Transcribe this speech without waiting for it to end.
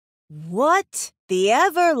"What the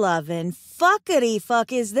ever-lovin'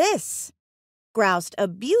 fuckity-fuck is this?" groused a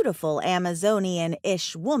beautiful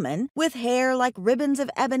Amazonian-ish woman with hair like ribbons of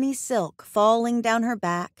ebony silk falling down her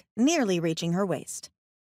back, nearly reaching her waist.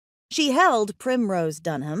 She held Primrose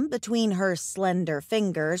Dunham between her slender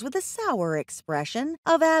fingers with a sour expression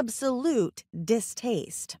of absolute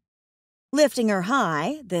distaste. Lifting her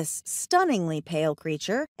high, this stunningly pale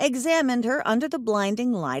creature examined her under the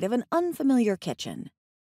blinding light of an unfamiliar kitchen.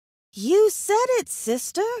 "You said it,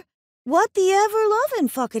 sister. What the ever-lovin'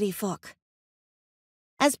 fuckity-fuck?"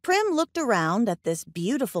 As Prim looked around at this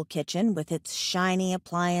beautiful kitchen with its shiny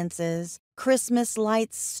appliances, Christmas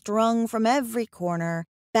lights strung from every corner,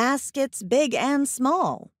 baskets big and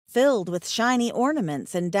small, filled with shiny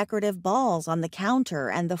ornaments and decorative balls on the counter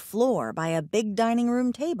and the floor by a big dining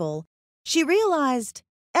room table, she realized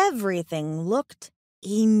everything looked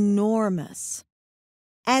enormous,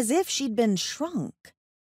 as if she'd been shrunk.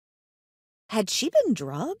 Had she been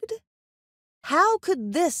drugged? How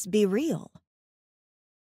could this be real?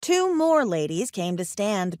 Two more ladies came to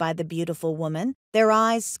stand by the beautiful woman, their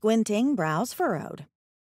eyes squinting, brows furrowed.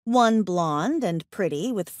 One blonde and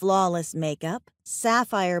pretty with flawless makeup,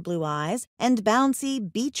 sapphire blue eyes, and bouncy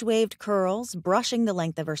beach-waved curls brushing the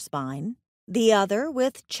length of her spine. The other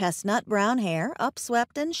with chestnut brown hair,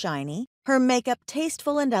 upswept and shiny, her makeup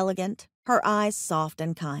tasteful and elegant, her eyes soft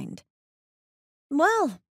and kind.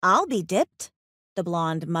 "Well, I'll be dipped," the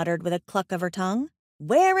blonde muttered with a cluck of her tongue.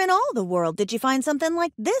 "Where in all the world did you find something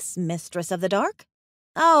like this, Mistress of the Dark?"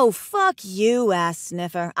 "Oh, fuck you, ass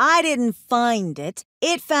sniffer. I didn't find it.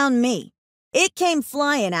 It found me. It came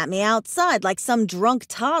flying at me outside like some drunk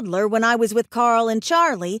toddler when I was with Carl and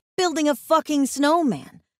Charlie building a fucking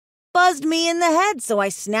snowman. Buzzed me in the head, so I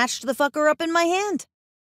snatched the fucker up in my hand."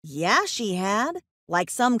 Yeah, she had. Like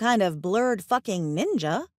some kind of blurred fucking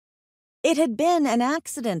ninja. It had been an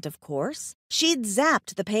accident, of course. She'd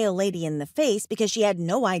zapped the pale lady in the face because she had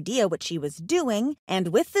no idea what she was doing, and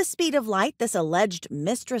with the speed of light, this alleged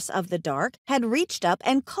Mistress of the Dark had reached up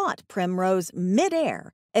and caught Primrose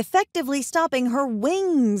midair, effectively stopping her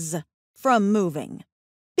wings from moving.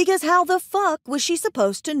 Because how the fuck was she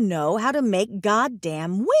supposed to know how to make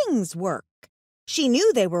goddamn wings work? She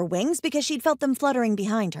knew they were wings because she'd felt them fluttering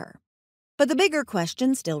behind her. But the bigger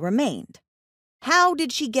question still remained. How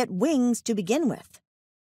did she get wings to begin with?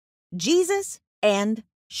 Jesus and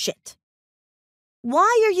shit.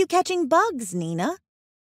 "Why are you catching bugs, Nina?"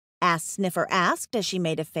 Ass Sniffer asked as she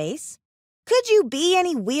made a face. "Could you be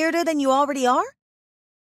any weirder than you already are?"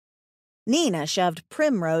 Nina shoved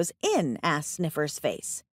Primrose in Ass Sniffer's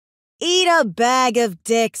face. "Eat a bag of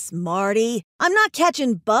dicks, Marty. I'm not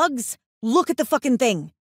catching bugs. Look at the fucking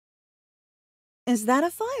thing." "Is that a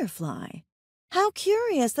firefly? How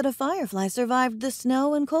curious that a firefly survived the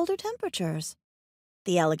snow and colder temperatures,"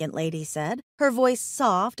 the elegant lady said, her voice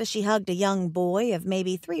soft as she hugged a young boy of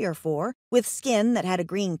maybe 3 or 4, with skin that had a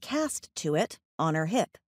green cast to it, on her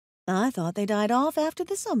hip. "I thought they died off after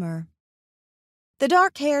the summer." The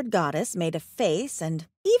dark-haired goddess made a face, and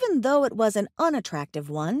even though it was an unattractive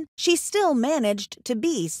one, she still managed to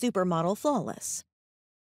be supermodel flawless.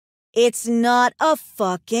 "It's not a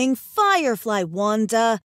fucking firefly,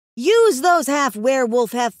 Wanda. Use those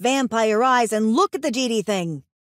half-werewolf, half-vampire eyes and look at the GD thing."